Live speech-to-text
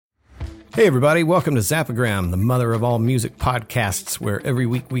Hey everybody, welcome to Zappagram, the mother of all music podcasts, where every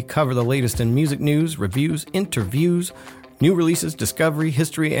week we cover the latest in music news, reviews, interviews, new releases, discovery,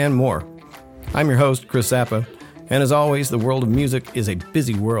 history, and more. I'm your host, Chris Zappa, and as always, the world of music is a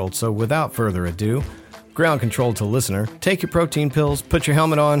busy world, so without further ado, ground control to listener, take your protein pills, put your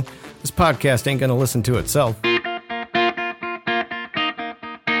helmet on. This podcast ain't gonna listen to itself.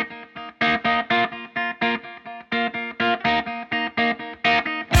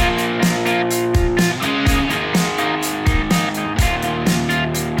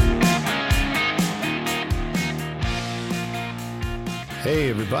 Hey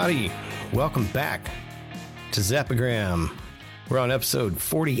everybody, welcome back to Zappagram. We're on episode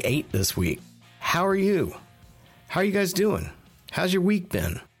 48 this week. How are you? How are you guys doing? How's your week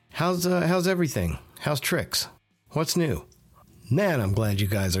been? How's everything? How's tricks? What's new? Man, I'm glad you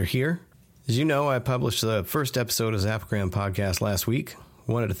guys are here. As you know, I published the first episode of Zappagram podcast last week.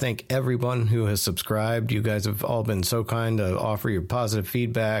 Wanted to thank everyone who has subscribed. You guys have all been so kind to offer your positive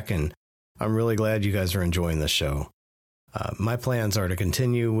feedback, and I'm really glad you guys are enjoying this show. My plans are to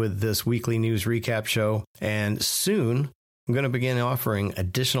continue with this weekly news recap show, and soon I'm going to begin offering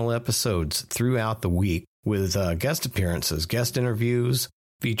additional episodes throughout the week with guest appearances, guest interviews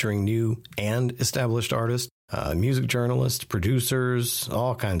featuring new and established artists, music journalists, producers,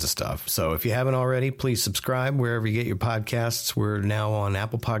 all kinds of stuff. So if you haven't already, please subscribe wherever you get your podcasts. We're now on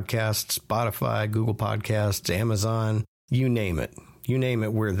Apple Podcasts, Spotify, Google Podcasts, Amazon, you name it. You name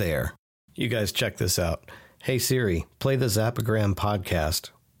it, we're there. You guys check this out. Hey Siri, play the Zappagram podcast.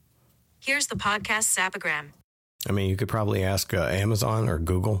 Here's the podcast Zappagram. I mean, you could probably ask Amazon or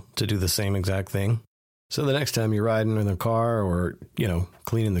Google to do the same exact thing. So the next time you're riding in the car or,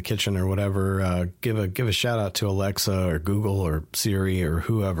 cleaning the kitchen or whatever, give a shout out to Alexa or Google or Siri or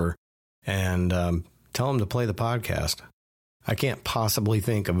whoever and tell them to play the podcast. I can't possibly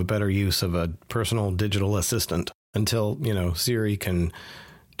think of a better use of a personal digital assistant until, Siri can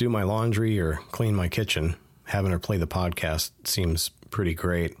do my laundry or clean my kitchen. Having her play the podcast seems pretty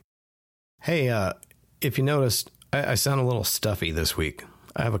great. Hey, if you noticed, I sound a little stuffy this week.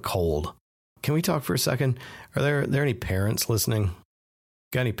 I have a cold. Can we talk for a second? Are there any parents listening?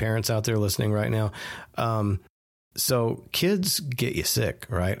 Got any parents out there listening right now? So kids get you sick,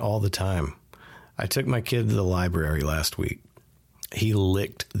 right? All the time. I took my kid to the library last week. He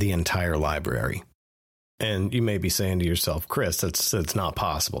licked the entire library. And you may be saying to yourself, Chris, that's not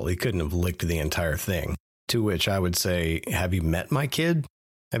possible. He couldn't have licked the entire thing. To which I would say, have you met my kid?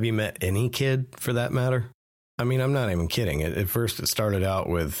 Have you met any kid for that matter? I mean, I'm not even kidding. At first, it started out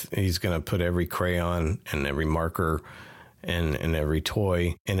with he's going to put every crayon and every marker and every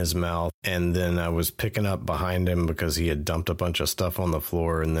toy in his mouth. And then I was picking up behind him because he had dumped a bunch of stuff on the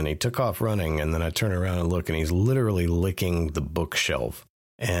floor. And then he took off running. And then I turn around and look, and he's literally licking the bookshelf.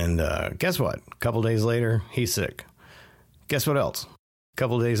 And guess what? A couple days later, he's sick. Guess what else? A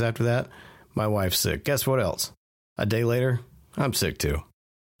couple days after that, my wife's sick. Guess what else? A day later, I'm sick too.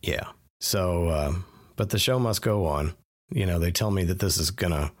 Yeah. So, but the show must go on. They tell me that this is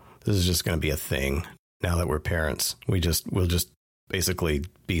just gonna be a thing now that we're parents. We'll just basically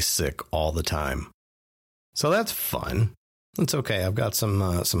be sick all the time. So that's fun. It's okay. I've got some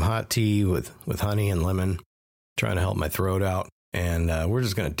hot tea with honey and lemon, trying to help my throat out. And we're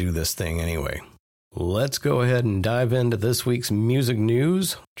just going to do this thing anyway. Let's go ahead and dive into this week's music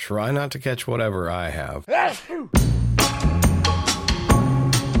news. Try not to catch whatever I have. We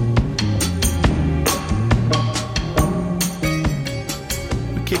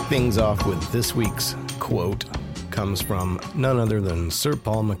kick things off with this week's quote. Comes from none other than Sir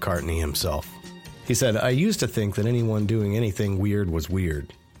Paul McCartney himself. He said, "I used to think that anyone doing anything weird was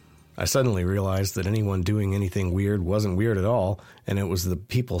weird. I suddenly realized that anyone doing anything weird wasn't weird at all, and it was the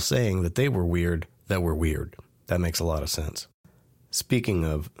people saying that they were weird that were weird." That makes a lot of sense. Speaking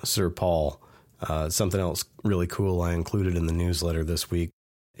of Sir Paul, something else really cool I included in the newsletter this week.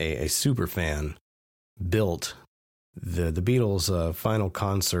 A super fan built the Beatles' final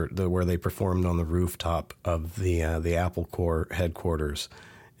concert where they performed on the rooftop of the Apple Corps headquarters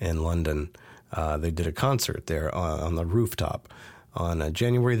in London. They did a concert there on the rooftop. On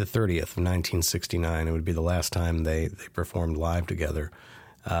January the 30th of 1969, it would be the last time they performed live together.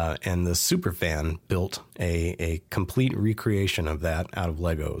 And the superfan built a complete recreation of that out of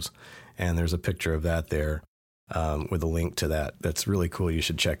Legos. And there's a picture of that there with a link to that. That's really cool. You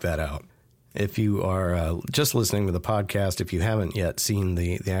should check that out. If you are just listening to the podcast, if you haven't yet seen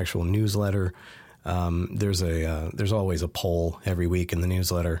the actual newsletter, there's always a poll every week in the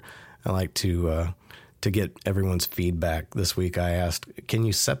newsletter. I like to get everyone's feedback. This week I asked, can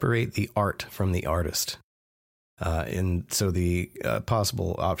you separate the art from the artist? And so the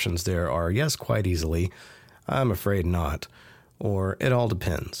possible options there are, yes, quite easily, I'm afraid not, or it all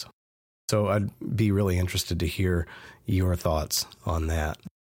depends. So I'd be really interested to hear your thoughts on that.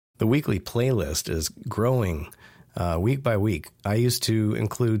 The weekly playlist is growing week by week. I used to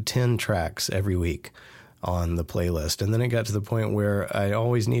include 10 tracks every week on the playlist, and then it got to the point where I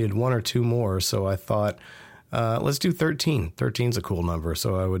always needed one or two more, so I thought, let's do 13. 13's a cool number,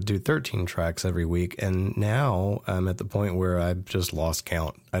 so I would do 13 tracks every week, and now I'm at the point where I've just lost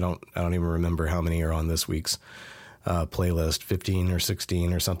count. I don't even remember how many are on this week's playlist, 15 or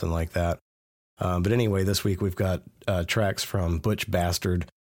 16 or something like that. But anyway, this week we've got tracks from Butch Bastard,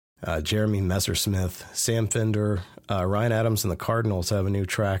 Jeremy Messersmith, Sam Fender, Ryan Adams and the Cardinals have a new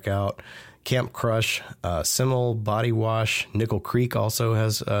track out. Camp Crush, Simmel, Body Wash, Nickel Creek also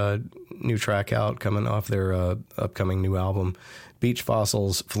has a new track out coming off their upcoming new album. Beach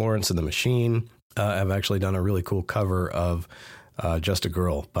Fossils, Florence and the Machine have actually done a really cool cover of Just a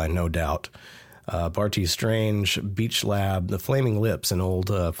Girl by No Doubt. Barty Strange, Beach Lab, The Flaming Lips, an old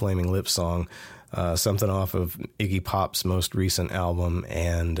Flaming Lips song, something off of Iggy Pop's most recent album,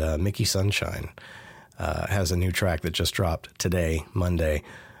 and Mickey Sunshine has a new track that just dropped today, Monday,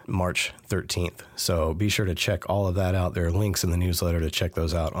 March 13th. So be sure to check all of that out. There are links in the newsletter to check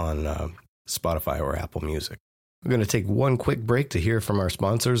those out on Spotify or Apple Music. We're going to take one quick break to hear from our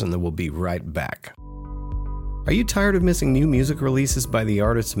sponsors, and then we'll be right back. Are you tired of missing new music releases by the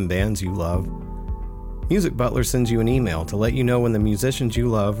artists and bands you love? Music Butler sends you an email to let you know when the musicians you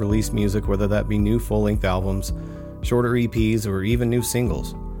love release music, whether that be new full-length albums, shorter EPs, or even new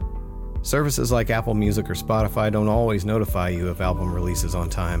singles. Services like Apple Music or Spotify don't always notify you of album releases on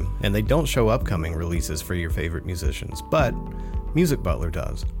time, and they don't show upcoming releases for your favorite musicians, but Music Butler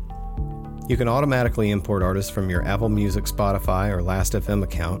does. You can automatically import artists from your Apple Music, Spotify, or Last.fm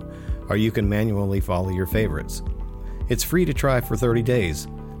account, or you can manually follow your favorites. It's free to try for 30 days.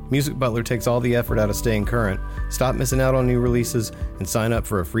 Music Butler takes all the effort out of staying current. Stop missing out on new releases and sign up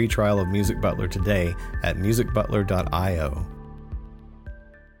for a free trial of Music Butler today at musicbutler.io.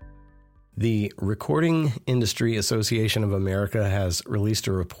 The Recording Industry Association of America has released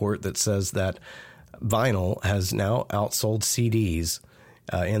a report that says that vinyl has now outsold CDs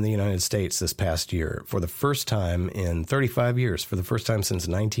in the United States this past year for the first time in 35 years. For the first time since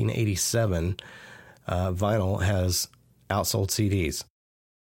 1987, vinyl has outsold CDs.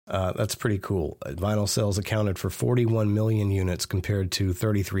 That's pretty cool. Vinyl sales accounted for 41 million units compared to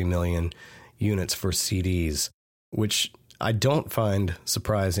 33 million units for CDs, which I don't find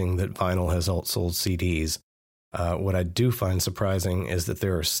surprising that vinyl has outsold CDs. What I do find surprising is that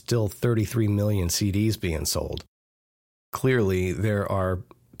there are still 33 million CDs being sold. Clearly, there are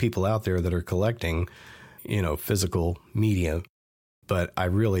people out there that are collecting, physical media, but I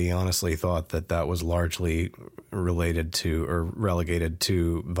really honestly thought that that was largely related to or relegated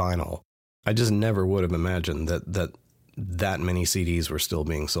to vinyl. I just never would have imagined that many CDs were still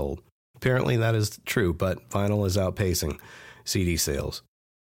being sold. Apparently that is true, but vinyl is outpacing CD sales.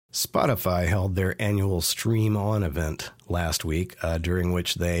 Spotify held their annual Stream On event last week, during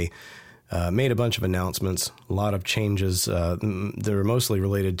which they made a bunch of announcements, a lot of changes. They're mostly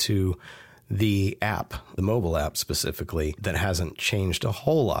related to the app, the mobile app specifically, that hasn't changed a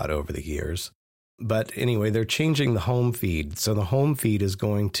whole lot over the years. But anyway, they're changing the home feed. So the home feed is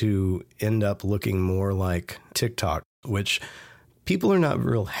going to end up looking more like TikTok, which people are not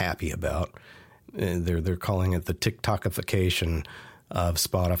real happy about. They're calling it the TikTokification of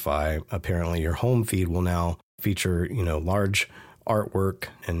Spotify. Apparently, your home feed will now feature, large artwork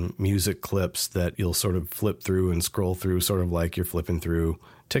and music clips that you'll sort of flip through and scroll through, sort of like you're flipping through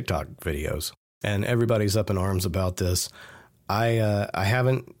TikTok videos. And everybody's up in arms about this. I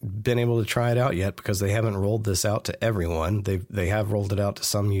haven't been able to try it out yet because they haven't rolled this out to everyone. They have rolled it out to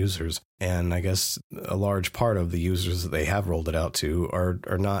some users, and I guess a large part of the users that they have rolled it out to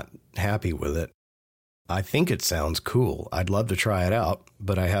are not happy with it. I think it sounds cool. I'd love to try it out,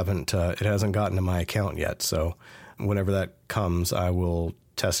 but I haven't. It hasn't gotten to my account yet. So whenever that comes, I will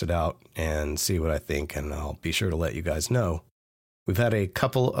test it out and see what I think, and I'll be sure to let you guys know. We've had a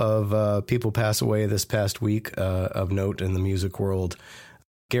couple of people pass away this past week of note in the music world.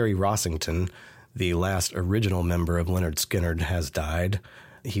 Gary Rossington, the last original member of Lynyrd Skynyrd, has died.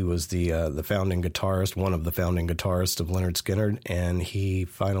 He was the founding guitarist, one of the founding guitarists of Lynyrd Skynyrd, and he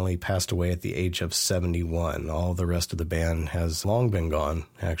finally passed away at the age of 71. All the rest of the band has long been gone,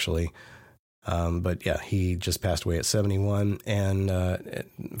 actually. But yeah, he just passed away at 71 and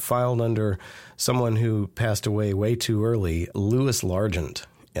filed under someone who passed away way too early, Louis Largent,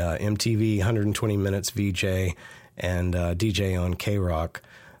 MTV 120 Minutes VJ and DJ on K-Rock,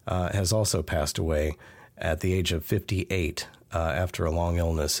 has also passed away at the age of 58 after a long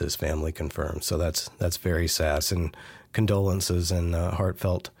illness, his family confirmed. So that's very sad, and condolences and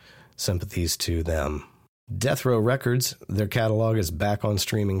heartfelt sympathies to them. Death Row Records, their catalog is back on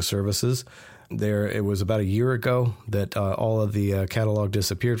streaming services. It was about a year ago that all of the catalog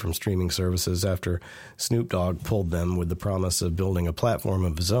disappeared from streaming services after Snoop Dogg pulled them with the promise of building a platform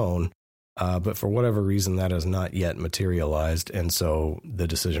of his own. But for whatever reason, that has not yet materialized. And so the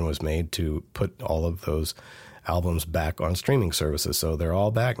decision was made to put all of those albums back on streaming services. So they're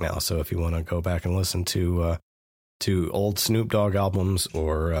all back now. So if you want to go back and listen to old Snoop Dogg albums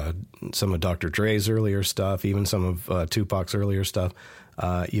or some of Dr. Dre's earlier stuff, even some of Tupac's earlier stuff,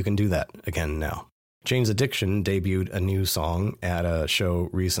 you can do that again now. Jane's Addiction debuted a new song at a show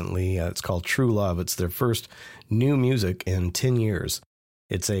recently. It's called True Love. It's their first new music in 10 years.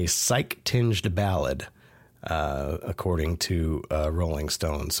 It's a psych-tinged ballad, according to Rolling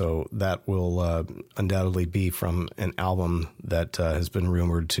Stone. So that will undoubtedly be from an album that has been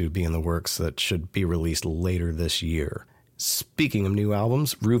rumored to be in the works that should be released later this year. Speaking of new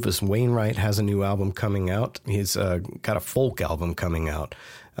albums, Rufus Wainwright has a new album coming out. He's got a folk album coming out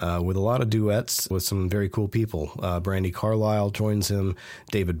with a lot of duets with some very cool people. Brandy Carlisle joins him,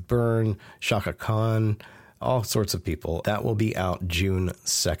 David Byrne, Shaka Khan, all sorts of people. That will be out June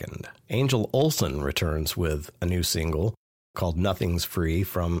 2nd. Angel Olsen returns with a new single called Nothing's Free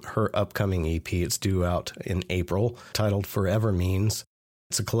from her upcoming EP. It's due out in April, titled Forever Means.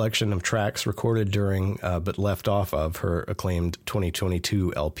 It's a collection of tracks recorded during, but left off of, her acclaimed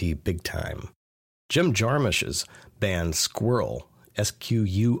 2022 LP Big Time. Jim Jarmusch's band Squirrel,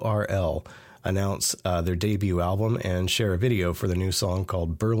 Squrl, announce their debut album and share a video for the new song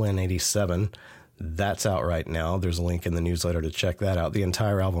called Berlin 87. That's out right now. There's a link in the newsletter to check that out. The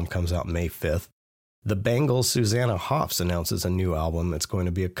entire album comes out May 5th. The Bangles' Susanna Hoffs announces a new album. It's going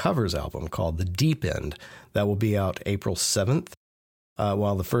to be a covers album called The Deep End. That will be out April 7th.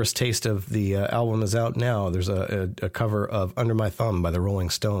 While the first taste of the album is out now, there's a cover of Under My Thumb by the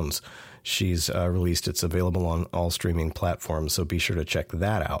Rolling Stones. She's released. It's available on all streaming platforms, so be sure to check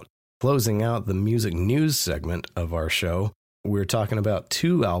that out. Closing out the music news segment of our show, we're talking about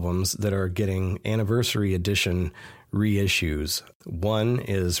two albums that are getting anniversary edition reissues. One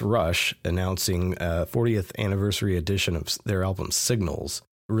is Rush announcing a 40th anniversary edition of their album Signals,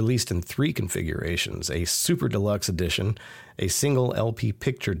 released in 3 configurations: a Super Deluxe edition, a single LP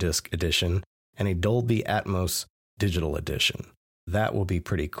picture disc edition, and a Dolby Atmos digital edition. That will be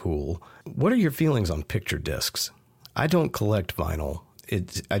pretty cool. What are your feelings on picture discs? I don't collect vinyl.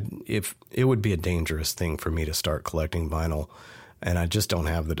 It would be a dangerous thing for me to start collecting vinyl, and I just don't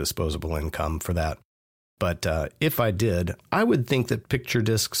have the disposable income for that. But if I did, I would think that picture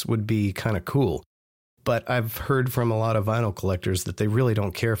discs would be kind of cool. But I've heard from a lot of vinyl collectors that they really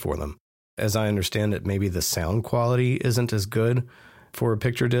don't care for them. As I understand it, maybe the sound quality isn't as good for a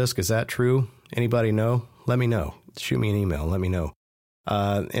picture disc. Is that true? Anybody know? Let me know. Shoot me an email. Let me know.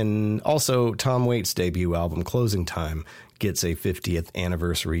 And also, Tom Waits' debut album, Closing Time, gets a 50th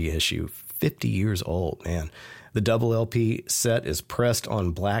anniversary issue. 50 years old, man. The double LP set is pressed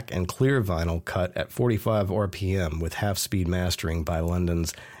on black and clear vinyl cut at 45 RPM with half-speed mastering by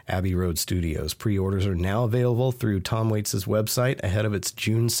London's Abbey Road Studios. Pre-orders are now available through Tom Waits' website ahead of its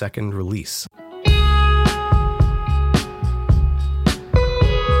June 2nd release.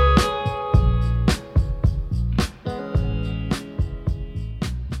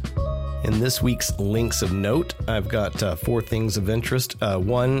 In this week's links of note, I've got 4 things of interest.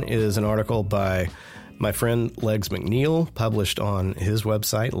 One is an article by my friend Legs McNeil, published on his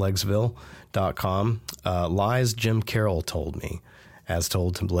website, legsville.com. Lies Jim Carroll told me, as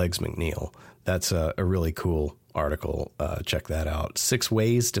told to Legs McNeil. That's a really cool article. Check that out. 6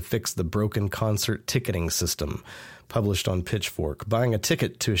 ways to fix the broken concert ticketing system, published on Pitchfork. Buying a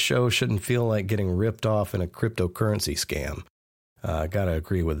ticket to a show shouldn't feel like getting ripped off in a cryptocurrency scam. Gotta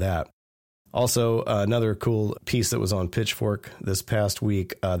agree with that. Also, another cool piece that was on Pitchfork this past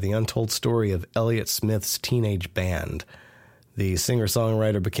week, the untold story of Elliott Smith's teenage band. The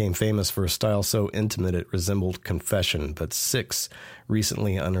singer-songwriter became famous for a style so intimate it resembled confession, but 6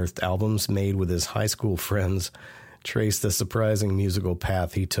 recently unearthed albums made with his high school friends trace the surprising musical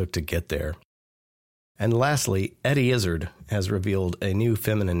path he took to get there. And lastly, Eddie Izzard has revealed a new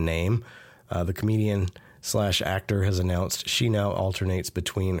feminine name. The comedian/actor has announced she now alternates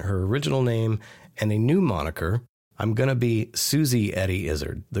between her original name and a new moniker. I'm going to be Susie Eddie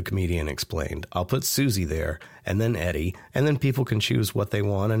Izzard, the comedian explained. I'll put Susie there, and then Eddie, and then people can choose what they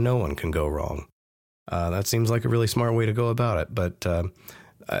want, and no one can go wrong. That seems like a really smart way to go about it, but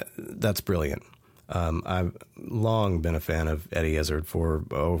that's brilliant. I've long been a fan of Eddie Izzard for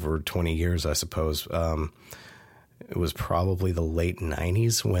over 20 years, I suppose. It was probably the late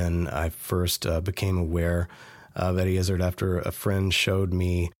 90s when I first became aware of Eddie Izzard after a friend showed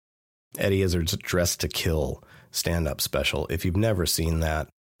me Eddie Izzard's Dressed to Kill stand-up special. If you've never seen that,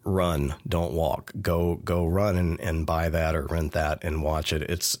 run, don't walk. Go run and buy that or rent that and watch it.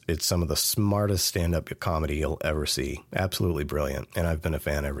 It's some of the smartest stand-up comedy you'll ever see. Absolutely brilliant, and I've been a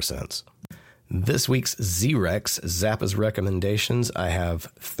fan ever since. This week's Z-Rex, Zappa's recommendations. I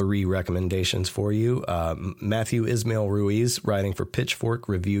have 3 recommendations for you. Matthew Ismail Ruiz, writing for Pitchfork,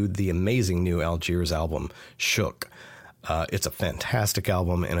 reviewed the amazing new Algiers album, Shook. It's a fantastic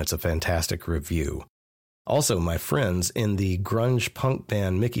album, and it's a fantastic review. Also, my friends in the grunge punk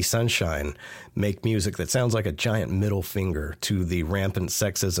band Mickey Sunshine make music that sounds like a giant middle finger to the rampant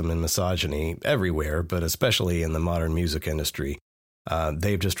sexism and misogyny everywhere, but especially in the modern music industry.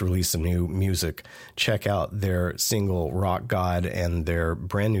 They've just released some new music. Check out their single Rock God and their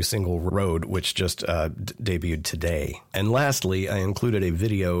brand new single Road, which just debuted today. And lastly, I included a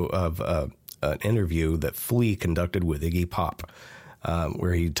video of an interview that Flea conducted with Iggy Pop,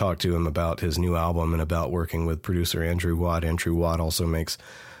 where he talked to him about his new album and about working with producer Andrew Watt. Andrew Watt also makes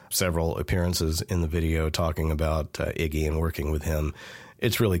several appearances in the video talking about Iggy and working with him.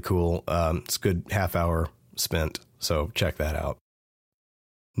 It's really cool. It's a good half hour spent, so check that out.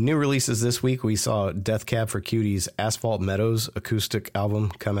 New releases this week, we saw Death Cab for Cutie's Asphalt Meadows acoustic album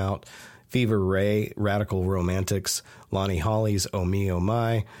come out, Fever Ray, Radical Romantics, Lonnie Holly's Oh Me Oh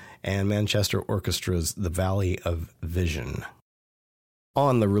My, and Manchester Orchestra's The Valley of Vision.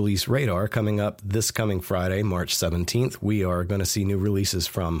 On the release radar, coming up this coming Friday, March 17th, we are going to see new releases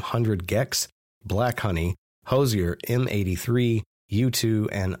from 100 Gex, Black Honey, Hozier, M83, U2,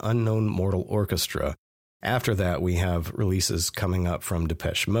 and Unknown Mortal Orchestra. After that, we have releases coming up from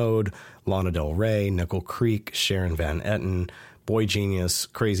Depeche Mode, Lana Del Rey, Nickel Creek, Sharon Van Etten, Boy Genius,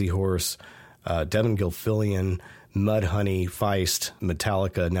 Crazy Horse, Devin Gilfillian, Mudhoney, Feist,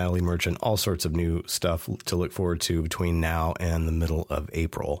 Metallica, Natalie Merchant, all sorts of new stuff to look forward to between now and the middle of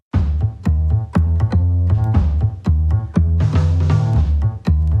April.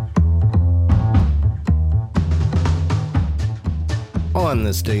 On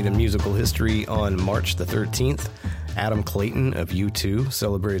this date in musical history, on March the 13th, Adam Clayton of U2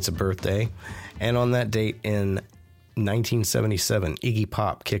 celebrates a birthday. And on that date in 1977, Iggy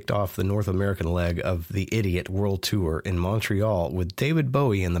Pop kicked off the North American leg of the Idiot World Tour in Montreal with David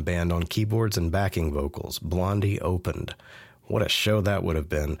Bowie in the band on keyboards and backing vocals. Blondie opened. What a show that would have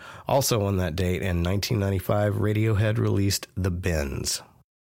been. Also on that date in 1995, Radiohead released The Bends.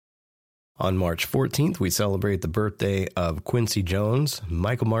 On March 14th, we celebrate the birthday of Quincy Jones,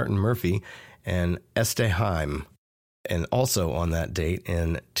 Michael Martin Murphy, and Este Haim. And also on that date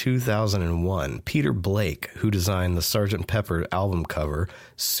in 2001, Peter Blake, who designed the Sgt. Pepper album cover,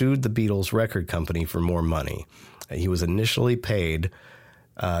 sued the Beatles record company for more money. He was initially paid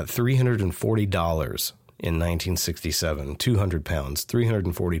 $340 in 1967, 200 pounds, $340 in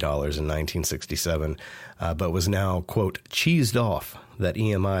 1967, but was now, quote, cheesed off that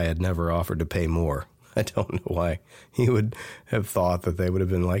EMI had never offered to pay more. I don't know why he would have thought that they would have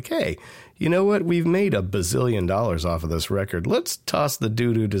been like, hey, you know what? We've made $1 bazillion off of this record. Let's toss the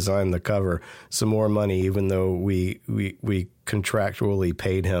dude who designed the cover some more money, even though we contractually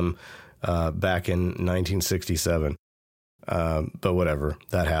paid him back in 1967. But whatever,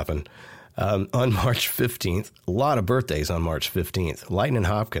 that happened. On March 15th, a lot of birthdays on March 15th. Lightnin'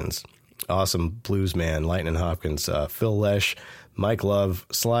 Hopkins, awesome blues man, Lightnin' Hopkins, Phil Lesh, Mike Love,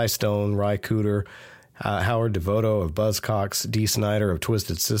 Sly Stone, Ry Cooder, Howard Devoto of Buzzcocks, Dee Snider of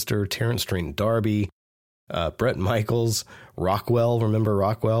Twisted Sister, Terrence Trent D'Arby, Bret Michaels, Rockwell, remember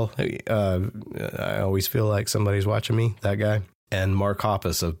Rockwell? I always feel like somebody's watching me, that guy. And Mark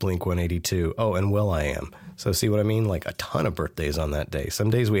Hoppus of Blink-182. Oh, and will.i.am. So see what I mean? Like a ton of birthdays on that day. Some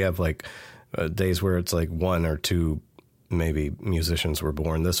days we have like days where it's like 1 or 2 maybe musicians were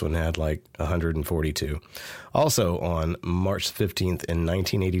born. This one had like 142. Also on March 15th in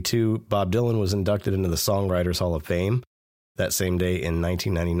 1982, Bob Dylan was inducted into the Songwriters Hall of Fame. That same day in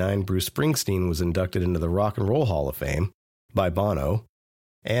 1999, Bruce Springsteen was inducted into the Rock and Roll Hall of Fame by Bono.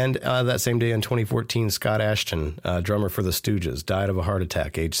 And that same day in 2014, Scott Ashton, drummer for the Stooges, died of a heart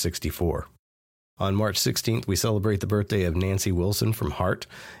attack, age 64. On March 16th, we celebrate the birthday of Nancy Wilson from Heart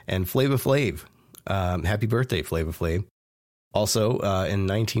and Flava Flav. Happy birthday, Flava Flav. Also, in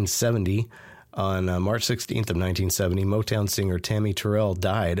 1970, on March 16th of 1970, Motown singer Tammy Terrell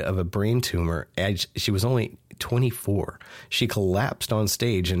died of a brain tumor. She was only 24. She collapsed on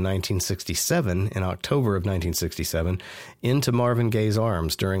stage in 1967, in October of 1967, into Marvin Gaye's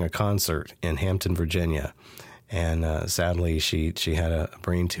arms during a concert in Hampton, Virginia. And sadly, she had a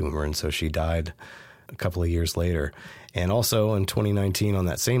brain tumor, and so she died a couple of years later. And also in 2019, on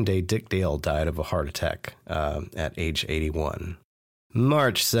that same day, Dick Dale died of a heart attack at age 81.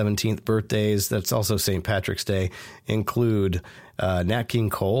 March 17th birthdays, that's also St. Patrick's Day, include Nat King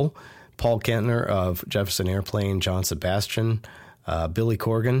Cole, Paul Kentner of Jefferson Airplane, John Sebastian, Billy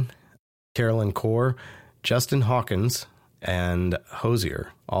Corgan, Carolyn Kaur, Justin Hawkins, and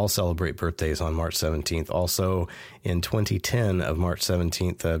Hosier all celebrate birthdays on March 17th. Also, in 2010, of March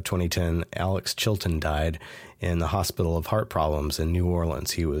 17th of 2010, Alex Chilton died in the Hospital of Heart Problems in New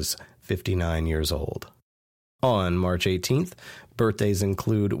Orleans. He was 59 years old. On March 18th, birthdays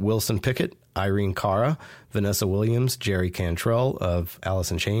include Wilson Pickett, Irene Cara, Vanessa Williams, Jerry Cantrell of Alice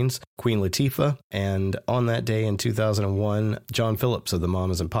in Chains, Queen Latifah, and on that day in 2001, John Phillips of the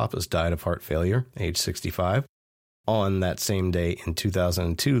Mamas and Papas died of heart failure, age 65. On that same day in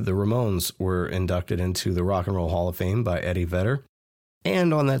 2002, the Ramones were inducted into the Rock and Roll Hall of Fame by Eddie Vedder.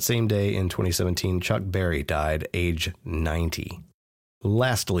 And on that same day in 2017, Chuck Berry died, age 90.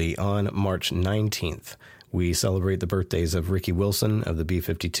 Lastly, on March 19th, we celebrate the birthdays of Ricky Wilson of the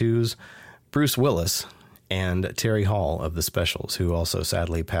B-52s, Bruce Willis, and Terry Hall of the Specials, who also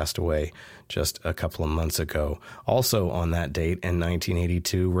sadly passed away just a couple of months ago. Also on that date in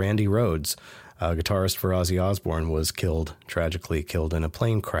 1982, Randy Rhoads, guitarist for Ozzy Osbourne, was tragically killed in a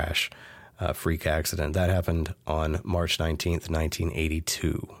plane crash, freak accident. That happened on March 19th,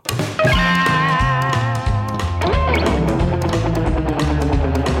 1982.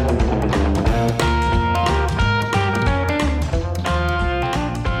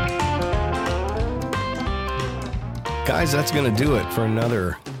 Guys, that's going to do it for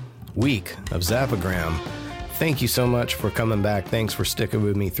another week of Zappagram. Thank you so much for coming back. Thanks for sticking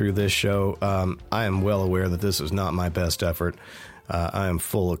with me through this show. I am well aware that this is not my best effort. I am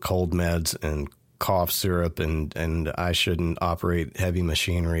full of cold meds and cough syrup, and I shouldn't operate heavy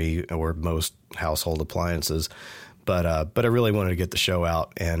machinery or most household appliances. But I really wanted to get the show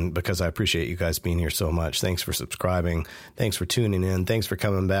out, and because I appreciate you guys being here so much. Thanks for subscribing. Thanks for tuning in. Thanks for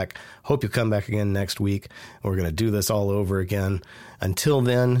coming back. Hope you come back again next week. We're going to do this all over again. Until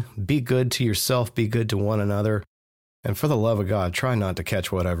then, be good to yourself. Be good to one another. And for the love of God, try not to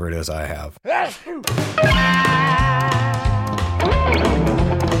catch whatever it is I have.